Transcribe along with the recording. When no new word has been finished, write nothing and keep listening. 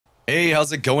Hey,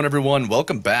 how's it going, everyone?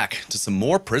 Welcome back to some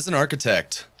more Prison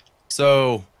Architect.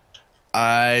 So,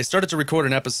 I started to record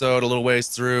an episode a little ways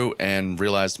through and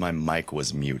realized my mic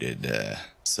was muted.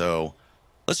 So,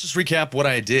 let's just recap what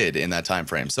I did in that time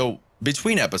frame. So,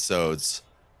 between episodes,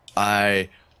 I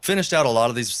finished out a lot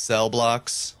of these cell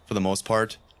blocks for the most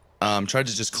part. Tried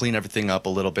to just clean everything up a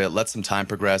little bit, let some time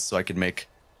progress so I could make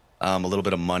a little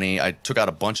bit of money. I took out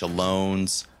a bunch of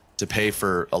loans to pay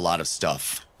for a lot of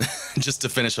stuff. Just to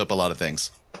finish up a lot of things.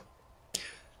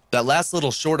 That last little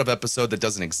short of episode that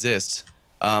doesn't exist,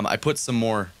 I put some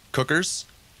more cookers.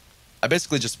 I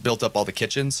basically just built up all the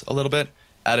kitchens a little bit,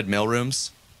 added mail rooms,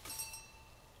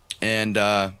 and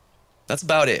that's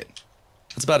about it.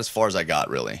 That's about as far as I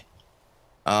got, really.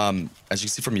 As you can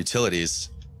see from utilities,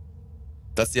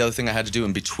 that's the other thing I had to do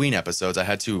in between episodes. I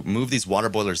had to move these water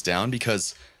boilers down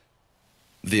because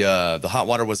the hot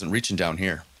water wasn't reaching down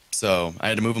here. So I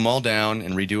had to move them all down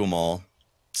and redo them all.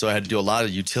 So I had to do a lot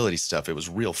of utility stuff. It was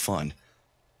real fun.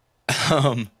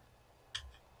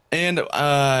 And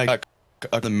I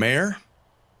got the mayor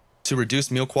to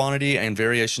reduce meal quantity and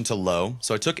variation to low.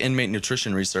 So I took inmate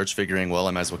nutrition research, figuring, well,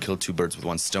 I might as well kill two birds with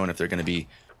one stone if they're going to be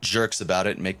jerks about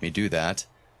it and make me do that.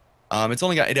 It's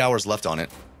only got 8 hours left on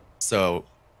it. So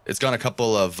it's gone a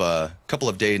couple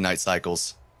of day-night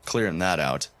cycles clearing that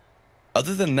out.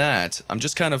 Other than that, I'm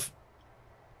just kind of...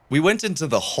 We went into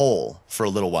the hole for a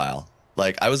little while.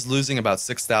 Like, I was losing about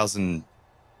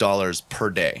 $6,000 per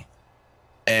day.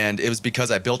 And it was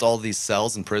because I built all these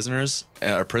cells and prisoners,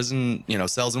 or prison,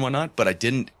 cells and whatnot, but I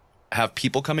didn't have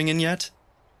people coming in yet.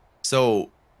 So,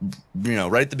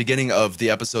 right at the beginning of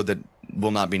the episode that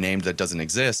will not be named, that doesn't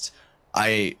exist,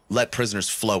 I let prisoners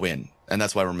flow in. And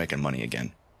that's why we're making money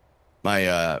again.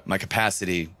 My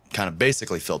capacity kind of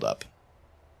basically filled up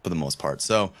for the most part.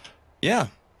 So, yeah.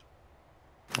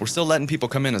 We're still letting people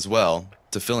come in as well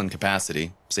to fill in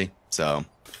capacity. See? So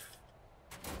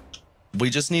we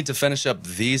just need to finish up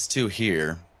these two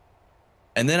here.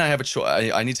 And then I have a choice.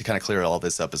 I need to kind of clear all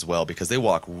this up as well because they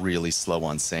walk really slow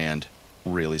on sand.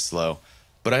 Really slow.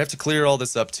 But I have to clear all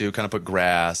this up too, kind of put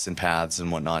grass and paths and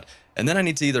whatnot. And then I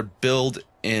need to either build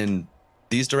in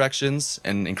these directions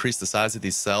and increase the size of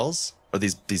these cells or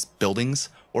these buildings,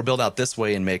 or build out this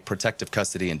way and make protective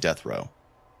custody and death row.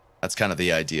 That's kind of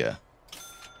the idea.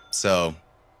 So,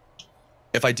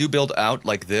 if I do build out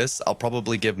like this, I'll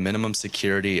probably give minimum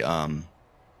security, or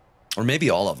maybe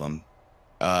all of them,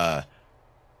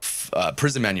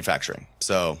 prison manufacturing.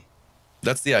 So,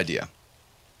 that's the idea.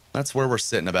 That's where we're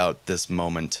sitting about this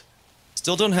moment.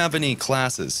 Still don't have any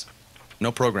classes.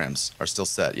 No programs are still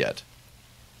set yet.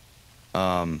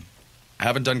 I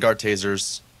haven't done guard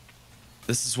tasers.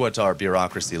 This is what our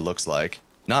bureaucracy looks like.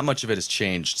 Not much of it has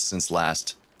changed since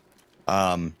last.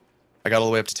 I got all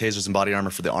the way up to tasers and body armor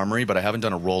for the armory, but I haven't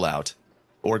done a rollout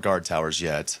or guard towers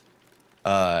yet.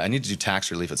 I need to do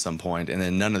tax relief at some point, and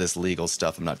then none of this legal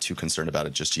stuff. I'm not too concerned about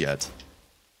it just yet.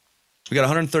 We got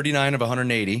 139 of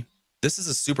 180. This is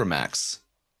a Supermax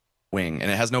wing, and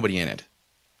it has nobody in it.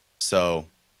 So,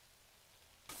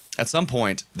 at some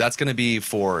point, that's going to be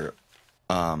for,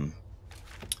 I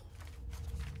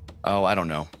don't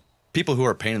know. People who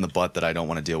are a pain in the butt that I don't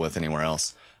want to deal with anywhere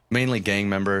else. Mainly gang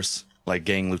members. Like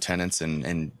gang lieutenants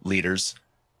and leaders,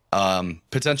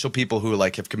 potential people who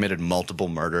have committed multiple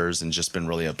murders and just been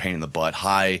really a pain in the butt.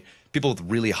 People with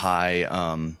really high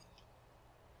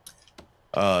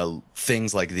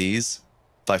things like these.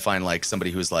 If I find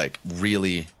somebody who's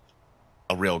really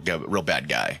a real bad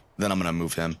guy, then I'm gonna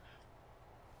move him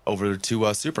over to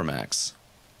Supermax.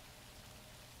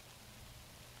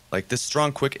 Like this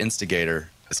strong, quick instigator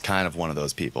is kind of one of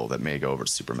those people that may go over to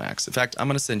Supermax. In fact, I'm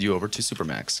going to send you over to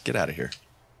Supermax. Get out of here.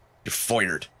 You're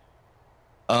fired.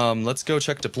 Let's go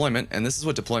check deployment, and this is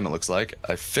what deployment looks like.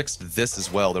 I fixed this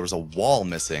as well. There was a wall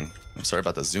missing. I'm sorry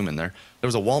about the zoom in there. There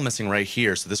was a wall missing right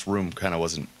here, so this room kind of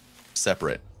wasn't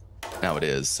separate. Now it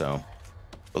is, so.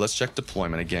 But let's check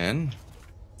deployment again.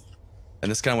 And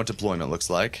this is kind of what deployment looks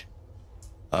like.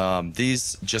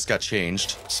 These just got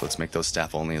changed, so let's make those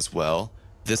staff only as well.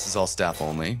 This is all staff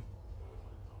only.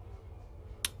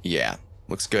 Yeah,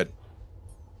 looks good.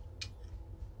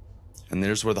 And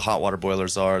there's where the hot water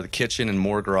boilers are. The kitchen and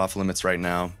morgue are off limits right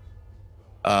now.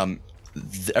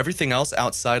 Everything else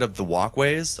outside of the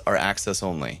walkways are access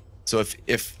only. So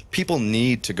if people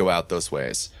need to go out those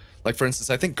ways, like for instance,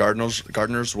 I think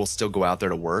gardeners will still go out there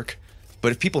to work.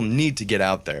 But if people need to get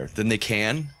out there, then they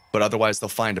can. But otherwise, they'll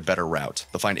find a better route.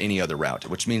 They'll find any other route,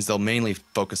 which means they'll mainly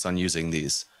focus on using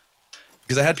these.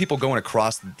 Because I had people going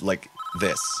across like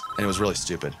this, and it was really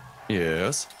stupid.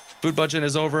 Yes. Food budget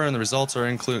is over, and the results are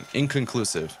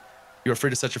inconclusive. You are free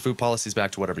to set your food policies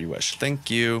back to whatever you wish. Thank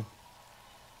you.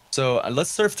 So let's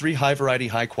serve 3 high variety,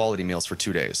 high quality meals for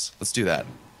 2 days. Let's do that.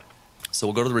 So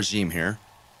we'll go to the regime here.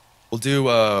 We'll do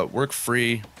work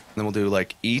free, and then we'll do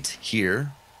like eat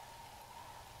here.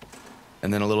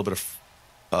 And then a little bit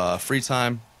of free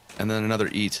time, and then another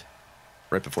eat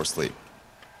right before sleep.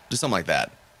 Do something like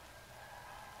that.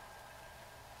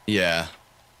 Yeah,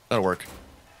 that'll work.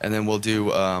 And then we'll do,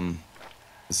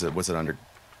 what's it under?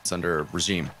 It's under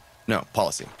regime. No,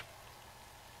 policy.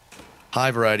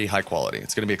 High variety, high quality.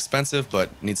 It's going to be expensive, but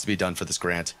needs to be done for this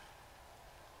grant.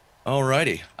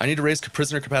 Alrighty. I need to raise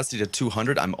prisoner capacity to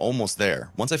 200. I'm almost there.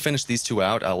 Once I finish these 2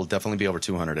 out, I will definitely be over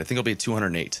 200. I think it'll be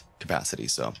 208 capacity,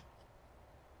 so.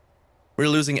 We're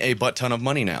losing a butt ton of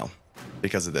money now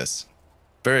because of this.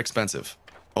 Very expensive.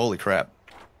 Holy crap.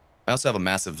 I also have a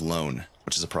massive loan,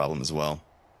 which is a problem as well.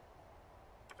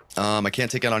 I can't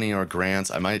take out any more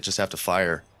grants. I might just have to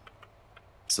fire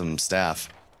some staff.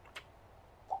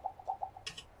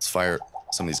 Let's fire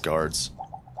some of these guards.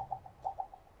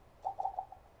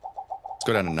 Let's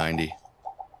go down to 90.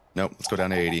 Nope, let's go down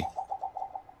to 80.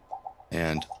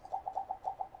 And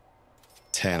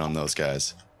 10 on those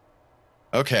guys.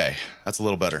 Okay, that's a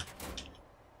little better.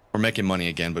 We're making money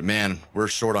again, but man, we're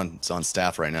short on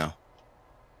staff right now.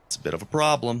 It's a bit of a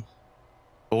problem.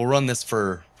 But we'll run this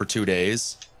for 2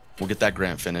 days. We'll get that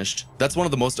grant finished. That's one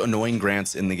of the most annoying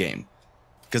grants in the game,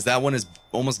 because that one is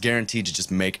almost guaranteed to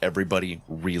just make everybody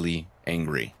really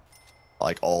angry,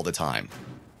 like all the time.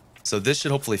 So this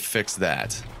should hopefully fix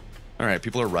that. All right,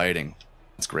 people are rioting.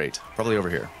 That's great. Probably over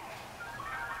here.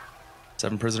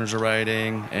 7 prisoners are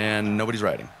rioting, and nobody's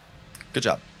rioting. Good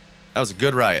job. That was a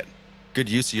good riot. Good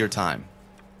use of your time.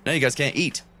 Now you guys can't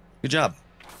eat. Good job.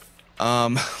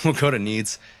 We'll go to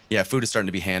needs. Yeah, food is starting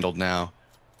to be handled now.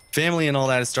 Family and all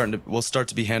that is will start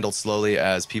to be handled slowly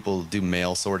as people do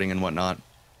mail sorting and whatnot.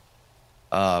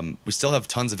 We still have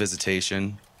tons of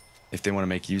visitation if they want to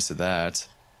make use of that.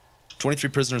 23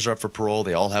 prisoners are up for parole.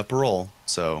 They all have parole,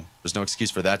 so there's no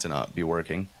excuse for that to not be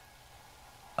working.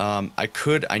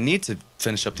 I need to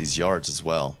finish up these yards as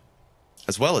well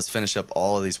as finish up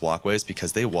all of these walkways,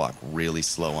 because they walk really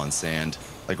slow on sand.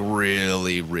 Like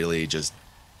really, really just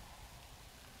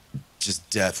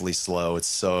deathly slow. It's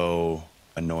so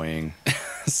annoying.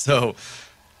 So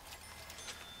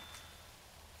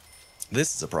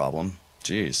this is a problem.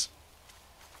 Jeez.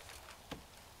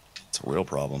 It's a real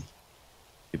problem.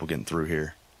 People getting through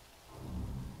here.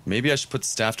 Maybe I should put the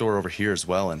staff door over here as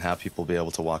well and have people be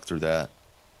able to walk through that.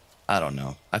 I don't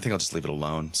know. I think I'll just leave it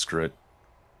alone. Screw it.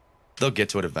 They'll get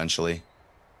to it eventually.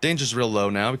 Danger's real low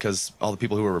now because all the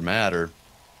people who were mad are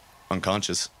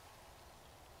unconscious.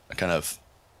 I kind of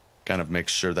make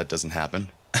sure that doesn't happen.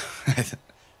 I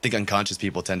think unconscious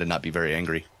people tend to not be very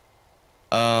angry.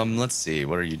 Let's see.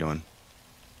 What are you doing?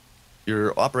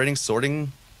 You're operating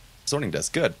sorting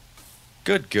desk. Good.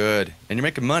 Good. And you're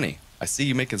making money. I see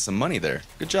you making some money there.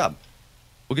 Good job.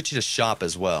 We'll get you to shop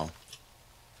as well.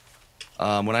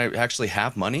 When I actually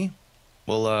have money,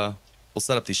 we'll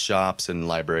set up these shops and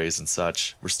libraries and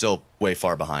such. We're still way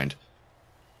far behind.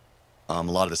 A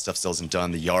lot of this stuff still isn't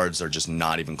done. The yards are just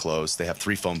not even close. They have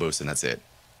 3 phone booths and that's it.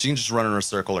 So you can just run in a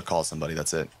circle or call somebody.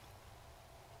 That's it.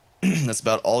 That's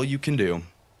about all you can do.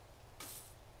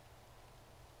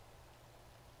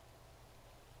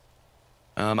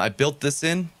 I built this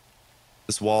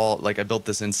wall, like I built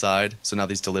this inside. So now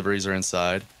these deliveries are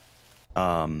inside.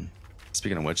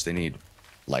 Speaking of which, they need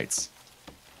lights.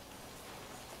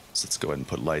 So let's go ahead and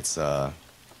put lights, I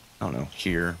don't know,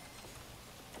 here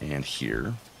and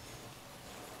here.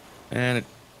 And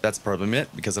that's probably it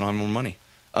because I don't have more money.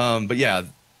 But yeah,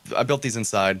 I built these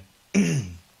inside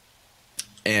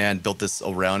and built this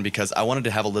around because I wanted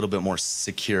to have a little bit more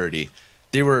security.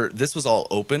 This was all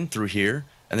open through here,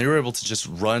 and they were able to just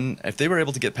run. If they were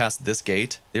able to get past this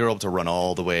gate, they were able to run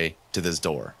all the way to this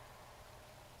door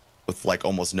with like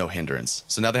almost no hindrance.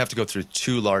 So now they have to go through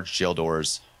 2 large jail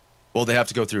doors. Well, they have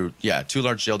to go through, 2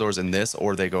 large jail doors in this,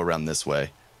 or they go around this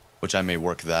way, which I may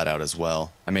work that out as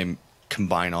well. I may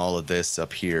combine all of this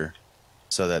up here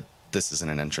so that this isn't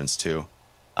an entrance too.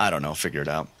 I don't know, figure it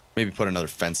out. Maybe put another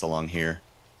fence along here.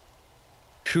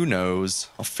 Who knows?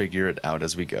 I'll figure it out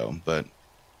as we go, but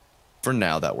for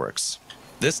now that works.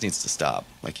 This needs to stop.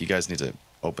 Like, you guys need to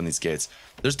open these gates.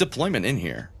 There's deployment in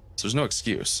here, so there's no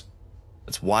excuse.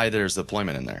 That's why there's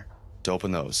deployment in there, to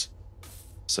open those.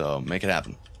 So make it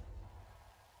happen.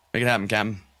 Make it happen,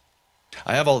 Captain.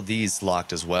 I have all of these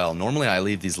locked as well. Normally I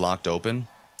leave these locked open,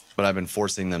 but I've been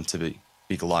forcing them to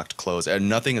be locked closed. And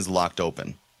nothing is locked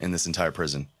open in this entire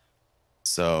prison.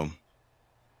 So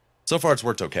far it's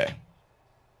worked okay.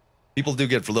 People do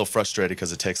get a little frustrated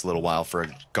because it takes a little while for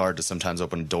a guard to sometimes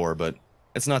open a door, but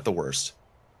it's not the worst.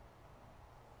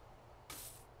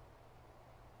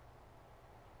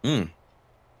 Hmm.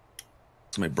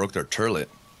 Somebody broke their turlet.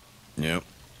 Yep.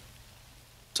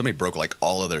 Somebody broke like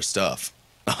all of their stuff.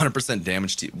 100%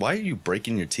 damage. Why are you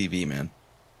breaking your TV, man?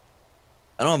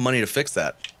 I don't have money to fix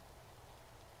that.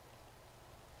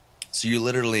 So you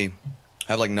literally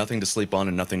have like nothing to sleep on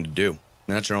and nothing to do.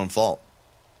 And that's your own fault.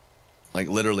 Like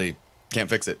literally can't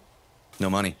fix it. No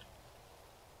money.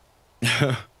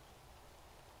 All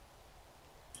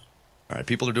right,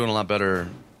 people are doing a lot better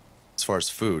as far as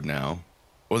food now.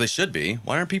 Or they should be.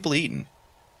 Why aren't people eating?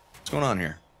 What's going on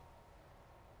here?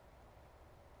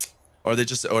 Or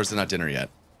is it not dinner yet?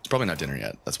 It's probably not dinner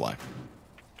yet. That's why.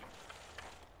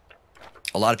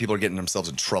 A lot of people are getting themselves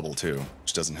in trouble too,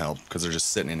 which doesn't help because they're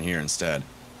just sitting in here instead.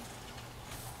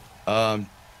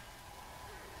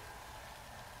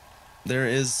 There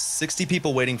is 60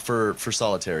 people waiting for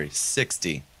solitary.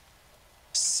 60.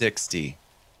 60.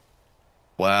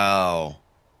 Wow.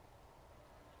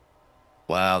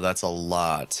 Wow, that's a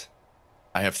lot.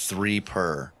 I have 3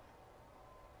 per.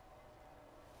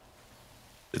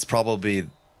 It's probably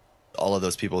all of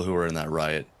those people who were in that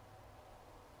riot.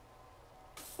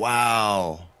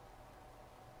 Wow.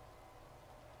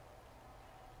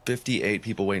 58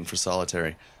 people waiting for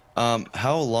solitary.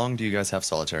 How long do you guys have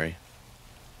solitary?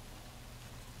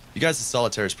 You guys'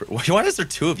 solitary is... Why is there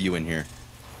 2 of you in here?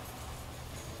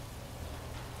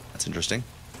 That's interesting.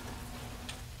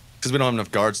 Because we don't have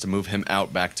enough guards to move him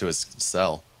out back to his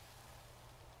cell.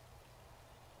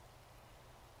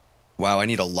 Wow, I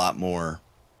need a lot more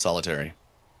solitary.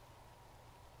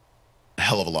 A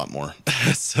hell of a lot more.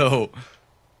 So,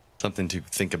 something to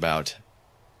think about.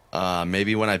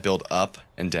 Maybe when I build up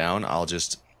and down, I'll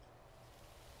just...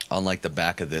 On like the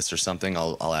back of this or something,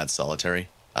 I'll add solitary.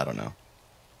 I don't know.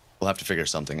 We'll have to figure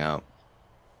something out.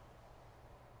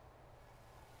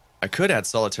 I could add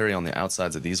solitary on the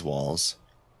outsides of these walls.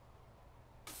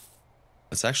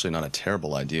 That's actually not a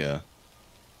terrible idea.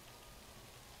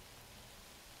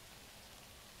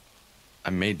 I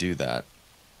may do that.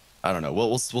 I don't know.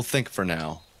 We'll think for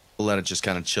now. We'll let it just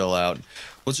kind of chill out.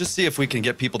 We'll just see if we can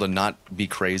get people to not be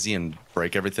crazy and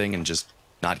break everything and just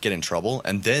not get in trouble.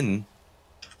 And then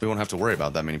we won't have to worry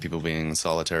about that many people being in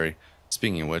solitary.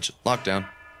 Speaking of which, lockdown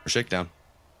or shakedown.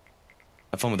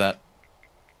 Have fun with that.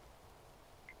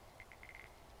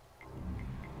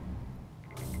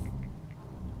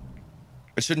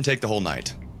 It shouldn't take the whole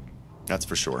night. That's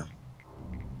for sure.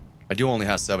 I do only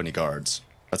have 70 guards.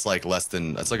 That's like less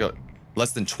than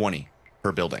 20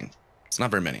 per building. It's not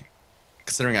very many.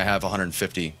 Considering I have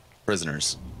 150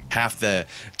 prisoners. Half the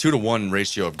 2-to-1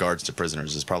 ratio of guards to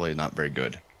prisoners is probably not very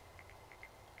good.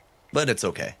 But it's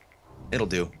okay. It'll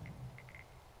do.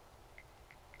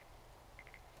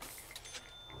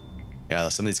 Yeah,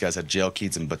 some of these guys had jail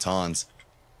keys and batons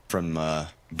from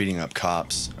beating up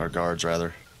cops, or guards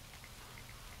rather.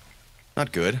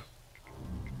 Not good.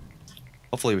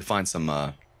 Hopefully we find some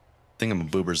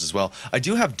thingamaboobers as well. I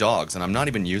do have dogs, and I'm not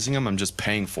even using them. I'm just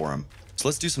paying for them. So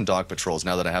let's do some dog patrols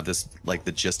now that I have this, like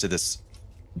the gist of this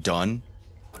done.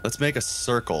 Let's make a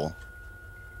circle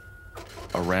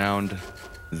around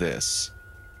this.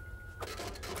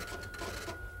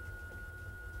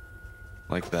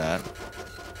 Like that.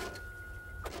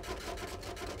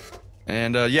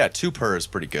 And yeah, 2 per is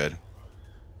pretty good.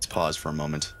 Let's pause for a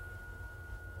moment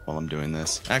while I'm doing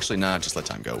this. Actually, nah, just let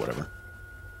time go, whatever.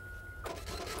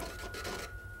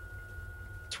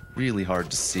 It's really hard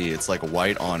to see. It's like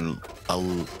white on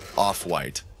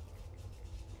off-white.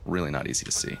 Really not easy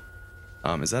to see.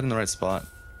 Is that in the right spot?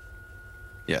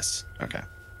 Yes, okay.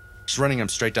 Just running him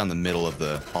straight down the middle of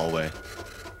the hallway.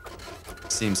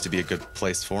 Seems to be a good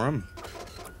place for him.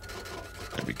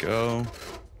 There we go.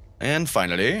 And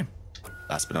finally,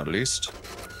 last but not least,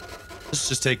 let's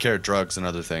just take care of drugs and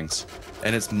other things.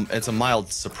 And it's a mild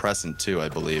suppressant too, I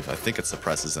believe. I think it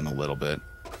suppresses him a little bit.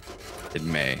 It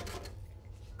may.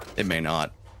 It may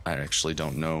not. I actually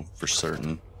don't know for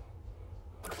certain.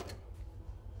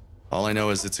 All I know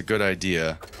is it's a good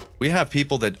idea. We have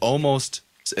people that almost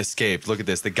escaped. Look at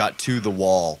this. They got to the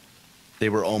wall. They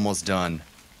were almost done.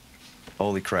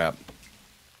 Holy crap.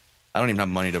 I don't even have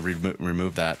money to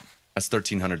remove that. That's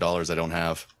 $1,300 I don't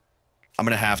have. I'm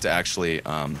going to have to actually,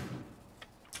 I'm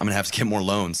going to have to get more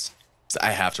loans. So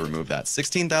I have to remove that.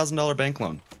 $16,000 bank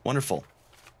loan. Wonderful.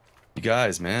 You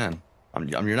guys, man.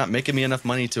 You're not making me enough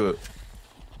money to,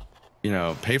 you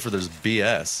know, pay for this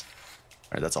BS. All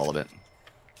right, that's all of it.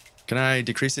 Can I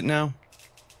decrease it now?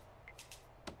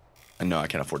 No, I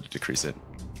can't afford to decrease it.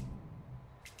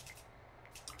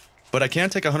 But I can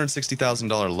take a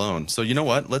 $160,000 loan. So you know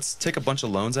what? Let's take a bunch of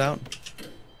loans out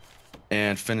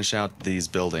and finish out these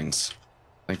buildings.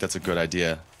 I think that's a good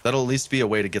idea. That'll at least be a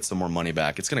way to get some more money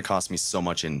back. It's going to cost me so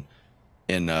much in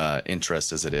in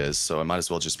interest as it is, so I might as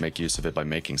well just make use of it by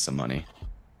making some money.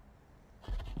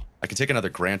 I can take another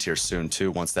grant here soon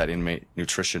too, once that inmate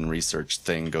nutrition research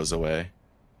thing goes away.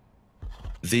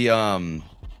 The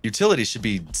utilities should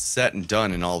be set and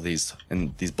done in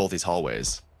both these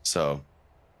hallways, so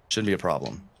shouldn't be a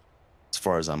problem, as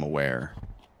far as I'm aware.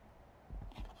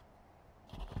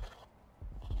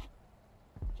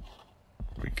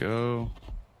 Here we go.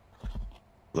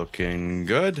 Looking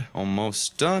good.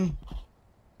 Almost done.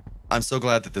 I'm so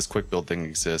glad that this quick build thing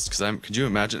exists, because could you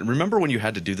imagine? Remember when you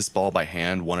had to do this ball by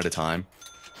hand, one at a time?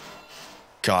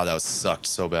 God, that sucked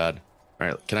so bad. All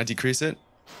right, can I decrease it?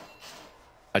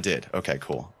 I did. Okay,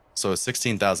 cool. So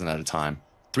 16,000 at a time.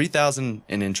 3,000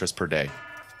 in interest per day.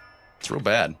 It's real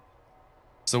bad.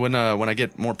 So when I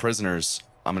get more prisoners,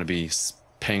 I'm going to be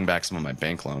paying back some of my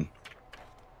bank loan.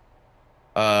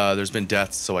 There's been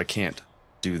deaths, so I can't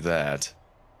do that.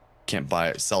 Can't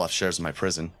sell off shares of my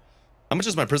prison. How much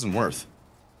is my prison worth?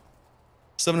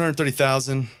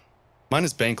 730,000. Mine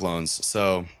is bank loans,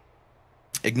 so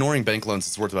ignoring bank loans,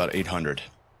 it's worth about 800.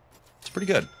 It's pretty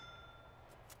good.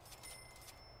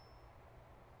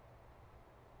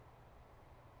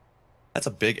 That's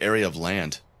a big area of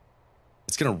land.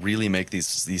 It's gonna really make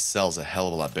these cells a hell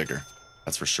of a lot bigger.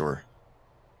 That's for sure.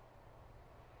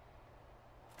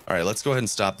 All right, let's go ahead and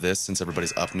stop this since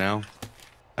everybody's up now.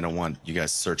 I don't want you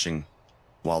guys searching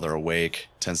while they're awake.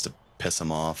 It tends to piss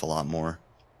them off a lot more.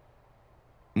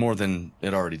 More than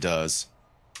it already does.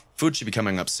 Food should be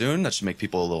coming up soon. That should make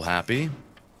people a little happy.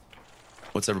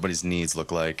 What's everybody's needs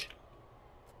look like?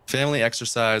 Family,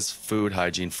 exercise, food,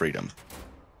 hygiene, freedom.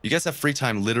 You guys have free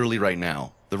time literally right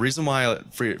now. The reason why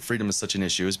freedom is such an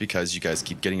issue is because you guys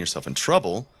keep getting yourself in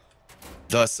trouble,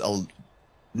 thus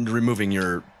removing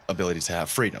your ability to have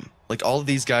freedom. Like all of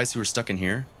these guys who are stuck in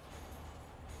here,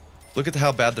 look at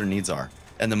how bad their needs are.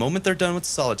 And the moment they're done with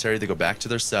solitary, they go back to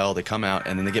their cell, they come out,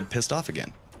 and then they get pissed off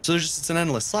again. So it's an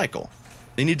endless cycle.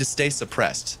 They need to stay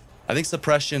suppressed. I think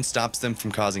suppression stops them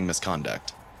from causing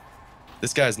misconduct.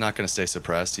 This guy is not going to stay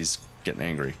suppressed. He's getting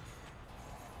angry.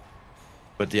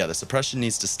 But yeah, the suppression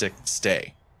needs to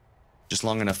stay. Just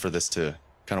long enough for this to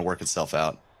kind of work itself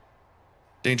out.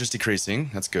 Dangerous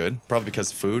decreasing. That's good. Probably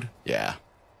because of food. Yeah.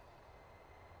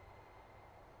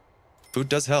 Food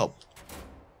does help.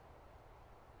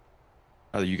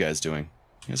 How are you guys doing?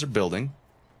 You guys are building.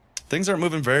 Things aren't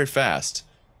moving very fast.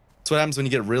 That's what happens when you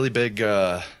get a really big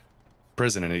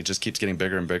prison and it just keeps getting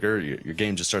bigger and bigger. Your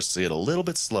game just starts to get a little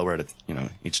bit slower at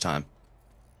each time.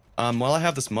 While I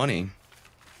have this money,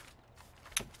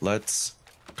 let's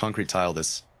concrete tile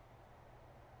this.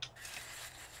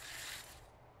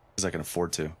 Because I can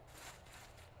afford to.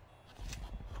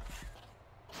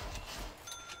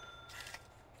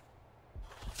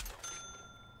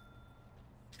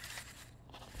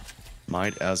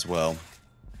 Might as well.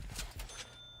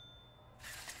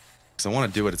 Because I want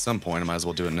to do it at some point. I might as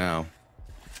well do it now.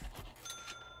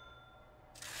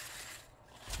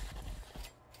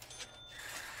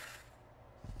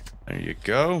 There you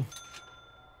go.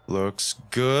 Looks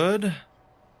good.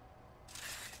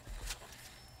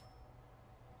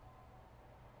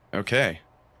 Okay.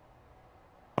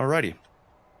 Alrighty.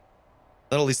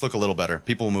 That'll at least look a little better.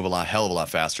 People will move hell of a lot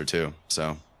faster too.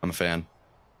 So I'm a fan.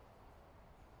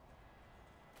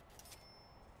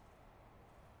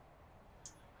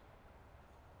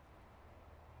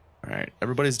 Alright,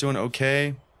 everybody's doing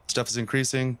okay. Stuff is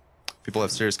increasing. People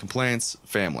have serious complaints.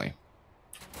 Family.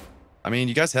 I mean,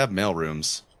 you guys have mail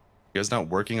rooms. You guys not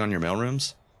working on your mail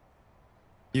rooms?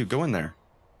 You, go in there.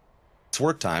 It's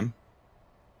work time.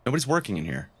 Nobody's working in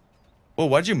here. Whoa,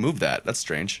 why'd you move that? That's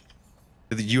strange.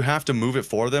 Did you have to move it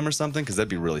for them or something? Because that'd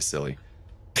be really silly.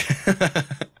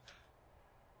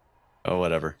 Oh,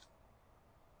 whatever.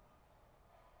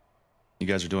 You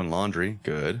guys are doing laundry.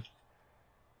 Good.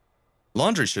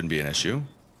 Laundry shouldn't be an issue.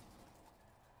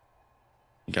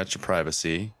 You got your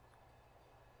privacy.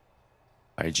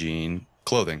 Hygiene.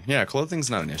 Clothing. Yeah, clothing's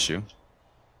not an issue.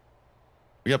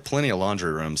 We got plenty of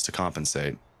laundry rooms to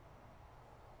compensate.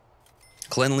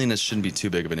 Cleanliness shouldn't be too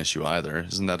big of an issue either.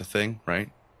 Isn't that a thing, right?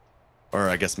 Or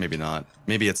I guess maybe not.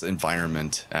 Maybe it's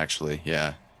environment, actually.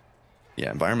 Yeah.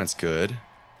 Yeah, environment's good.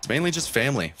 It's mainly just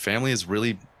family. Family is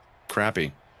really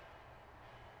crappy.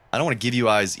 I don't want to give you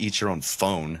guys each your own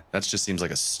phone. That just seems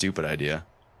like a stupid idea.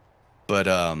 But,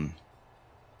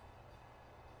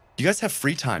 you guys have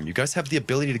free time. You guys have the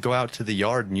ability to go out to the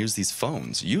yard and use these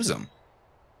phones. Use them.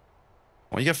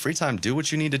 Well, you got free time. Do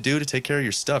what you need to do to take care of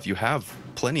your stuff. You have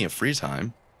plenty of free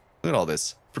time. Look at all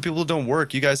this. For people who don't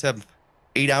work, you guys have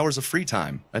 8 hours of free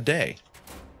time a day.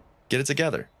 Get it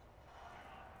together.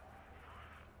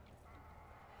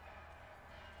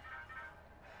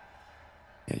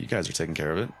 Yeah, you guys are taking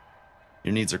care of it.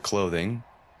 Your needs are clothing.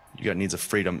 You got needs of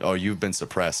freedom. Oh, you've been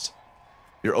suppressed.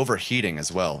 You're overheating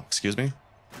as well. Excuse me?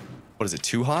 What is it,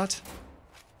 too hot?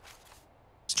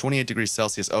 It's 28 degrees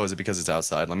Celsius. Oh, is it because it's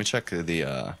outside? Let me check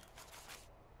the,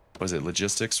 what is it,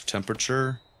 logistics,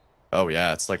 temperature? Oh,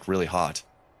 yeah, it's like really hot.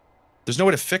 There's no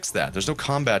way to fix that. There's no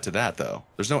combat to that, though.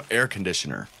 There's no air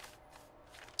conditioner.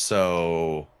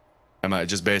 So, I might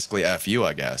just basically F you,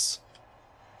 I guess.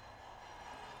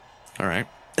 All right.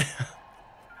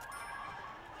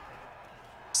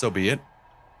 So be it.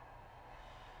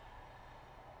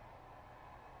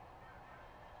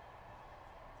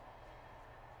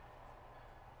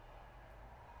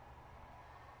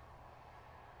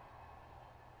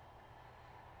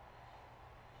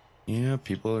 Yeah,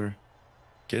 people are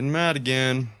getting mad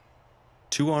again.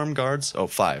 2 armed guards? Oh,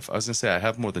 5. I was going to say I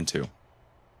have more than 2. In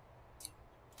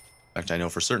fact, I know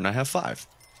for certain I have 5.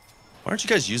 Why aren't you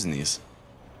guys using these?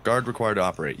 Guard required to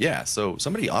operate. Yeah, so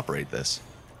somebody operate this.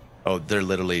 Oh, they're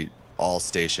literally all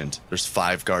stationed. There's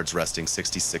 5 guards resting,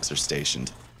 66 are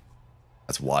stationed.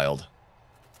 That's wild.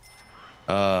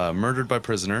 Murdered by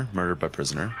prisoner. Murdered by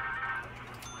prisoner.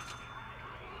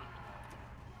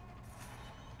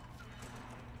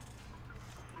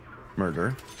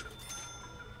 Murder.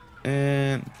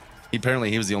 And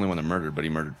apparently he was the only one that murdered, but he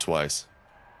murdered twice.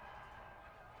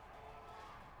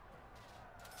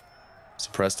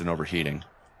 Suppressed and overheating.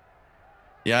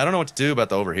 Yeah, I don't know what to do about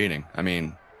the overheating. I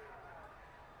mean,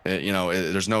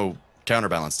 there's no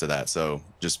counterbalance to that, so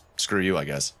just screw you, I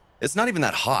guess. It's not even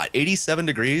that hot. 87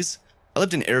 degrees? I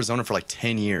lived in Arizona for like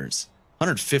 10 years.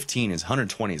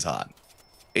 120 is hot.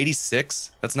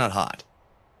 86? That's not hot.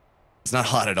 It's not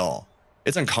hot at all.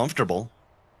 It's uncomfortable,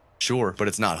 sure, but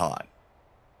it's not hot.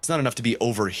 It's not enough to be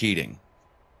overheating.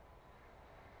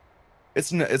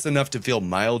 It's enough to feel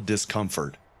mild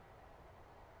discomfort.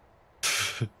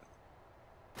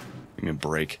 Give me a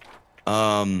break.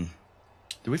 Did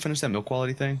we finish that milk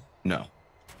quality thing? No.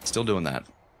 Still doing that.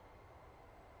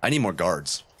 I need more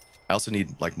guards. I also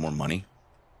need, like, more money.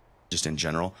 Just in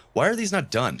general. Why are these not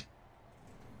done?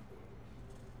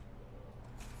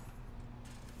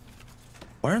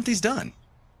 Why aren't these done?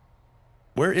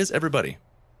 Where is everybody?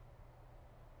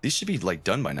 These should be, like,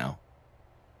 done by now.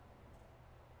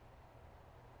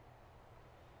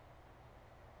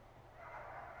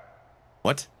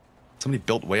 What? Somebody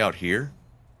built way out here?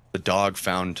 The dog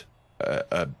found...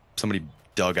 somebody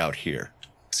dug out here.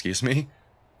 Excuse me?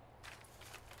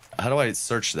 How do I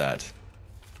search that?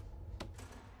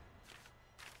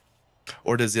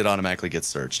 Or does it automatically get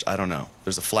searched? I don't know.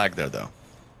 There's a flag there, though.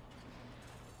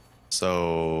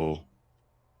 So...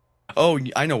 Oh,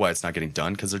 I know why it's not getting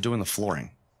done, because they're doing the flooring.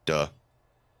 Duh.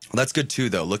 Well, that's good, too,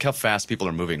 though. Look how fast people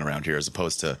are moving around here, as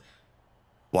opposed to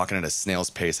walking at a snail's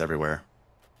pace everywhere.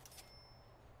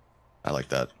 I like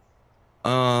that.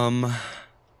 But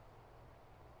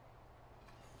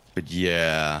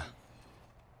yeah.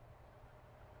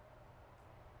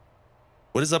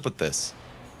 What is up with this?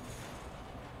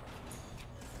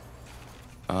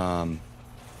 When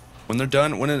they're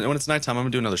done, when it's nighttime, I'm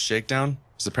gonna do another shakedown.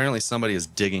 Because apparently somebody is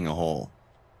digging a hole.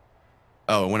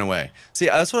 Oh, it went away. See,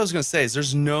 that's what I was gonna say, is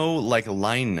there's no, like,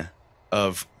 line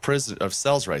of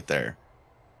cells right there.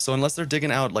 So unless they're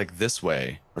digging out, like, this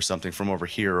way, or something from over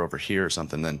here or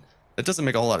something, then it doesn't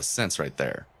make a whole lot of sense right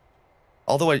there.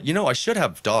 Although, I should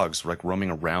have dogs, like,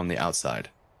 roaming around the outside.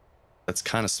 That's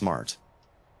kind of smart.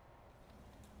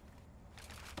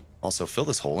 Also, fill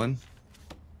this hole in.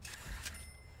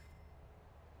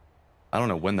 I don't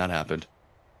know when that happened.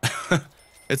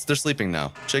 They're sleeping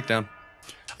now. Shakedown.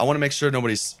 I want to make sure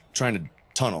nobody's trying to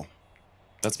tunnel.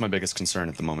 That's my biggest concern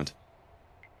at the moment.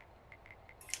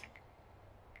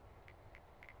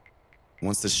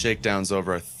 Once this shakedown's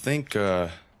over, I think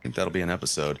that'll be an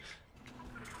episode.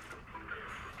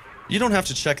 You don't have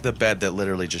to check the bed that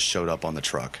literally just showed up on the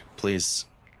truck. Please,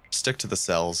 stick to the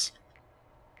cells.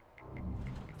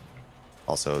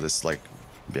 Also, this, like,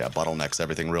 yeah, bottlenecks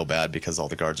everything real bad because all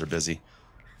the guards are busy.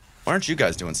 Why aren't you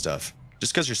guys doing stuff?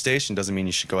 Just because you're stationed doesn't mean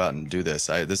you should go out and do this.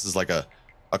 This is like a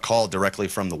call directly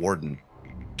from the warden.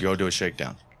 Go do a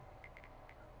shakedown.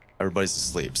 Everybody's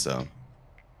asleep, so...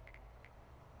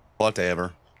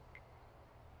 Whatever.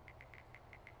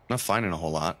 Not finding a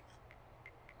whole lot.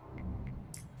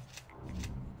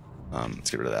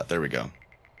 Let's get rid of that. There we go.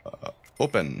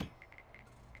 Open.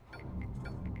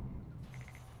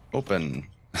 Open.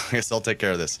 I guess I'll take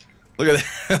care of this. Look at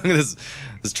that. Look at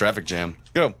this traffic jam.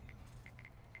 Go.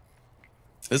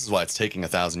 This is why it's taking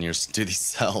 1,000 years to do these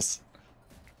cells.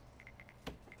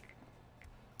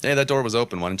 Hey, that door was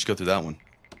open. Why didn't you go through that one?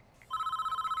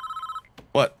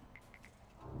 What?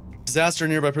 Disaster,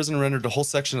 nearby prison rendered a whole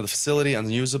section of the facility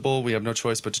unusable. We have no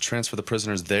choice but to transfer the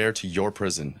prisoners there to your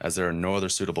prison, as there are no other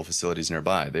suitable facilities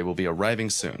nearby. They will be arriving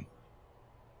soon.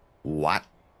 What?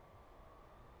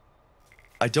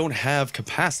 I don't have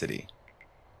capacity.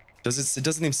 It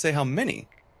doesn't even say how many.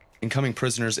 Incoming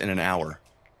prisoners in an hour.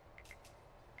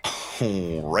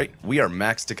 Right, we are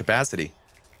maxed to capacity.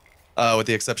 With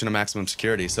the exception of maximum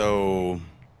security. So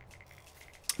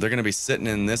they're going to be sitting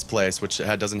in this place, which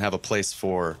doesn't have a place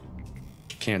for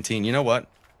canteen. You know what?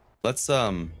 Let's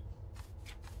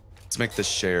make this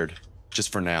shared,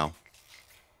 just for now.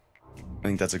 I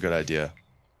think that's a good idea.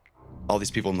 All these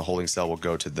people in the holding cell will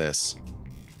go to this.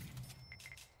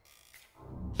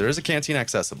 There is a canteen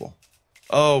accessible.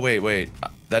 Oh, wait.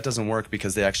 That doesn't work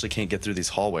because they actually can't get through these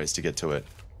hallways to get to it.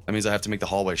 That means I have to make the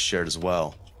hallway shared as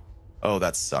well. Oh,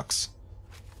 that sucks.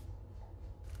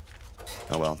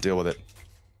 Oh well, deal with it.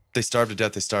 They starve to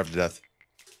death, they starve to death.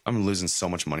 I'm losing so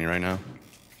much money right now.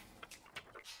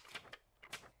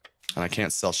 And I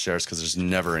can't sell shares because there's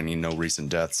never no recent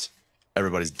deaths.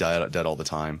 Everybody's dead all the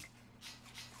time.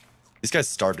 These guys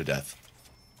starve to death.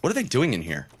 What are they doing in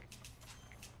here?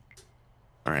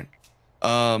 Alright.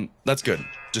 That's good.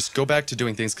 Just go back to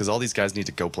doing things because all these guys need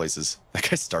to go places. That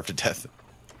guy starved to death.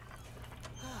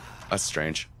 That's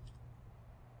strange.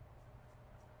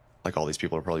 Like all these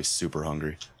people are probably super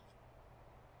hungry.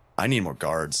 I need more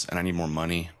guards and I need more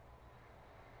money.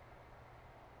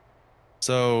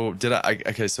 So did I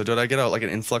get out like an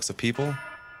influx of people?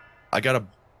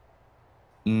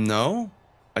 No,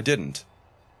 I didn't.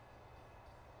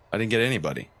 I didn't get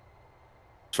anybody.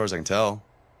 As far as I can tell.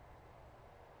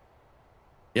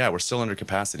 Yeah, we're still under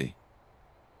capacity.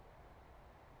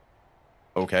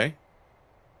 Okay.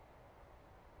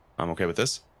 I'm okay with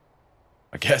this,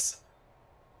 I guess.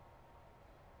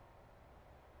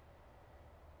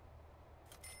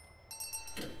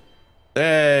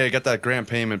 Hey, got that grant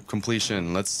payment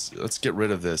completion. Let's get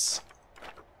rid of this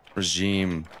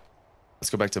regime. Let's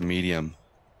go back to medium.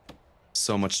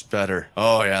 So much better.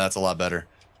 Oh yeah, that's a lot better.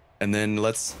 And then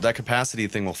that capacity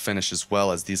thing will finish as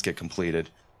well as these get completed.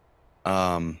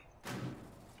 I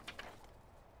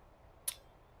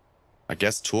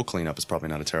guess tool cleanup is probably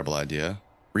not a terrible idea.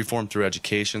 Reform through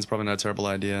education is probably not a terrible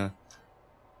idea.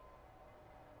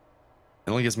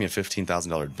 It only gives me a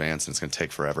 $15,000 advance and it's going to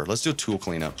take forever. Let's do a tool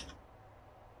cleanup.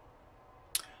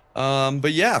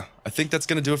 But yeah, I think that's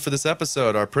going to do it for this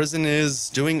episode. Our prison is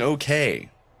doing okay.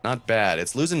 Not bad.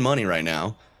 It's losing money right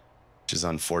now, which is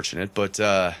unfortunate, but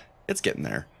it's getting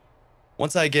there.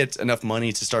 Once I get enough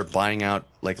money to start buying out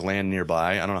like land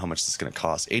nearby, I don't know how much this is going to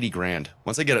cost. 80 grand.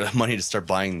 Once I get enough money to start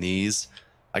buying these,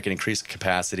 I can increase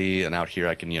capacity, and out here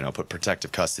I can, put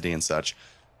protective custody and such.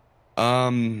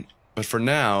 But for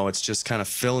now, it's just kind of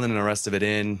filling the rest of it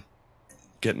in,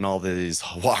 getting all these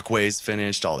walkways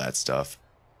finished, all that stuff.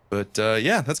 But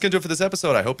yeah, that's going to do it for this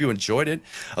episode. I hope you enjoyed it.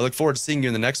 I look forward to seeing you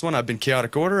in the next one. I've been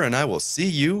Chaotic Order, and I will see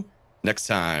you next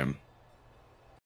time.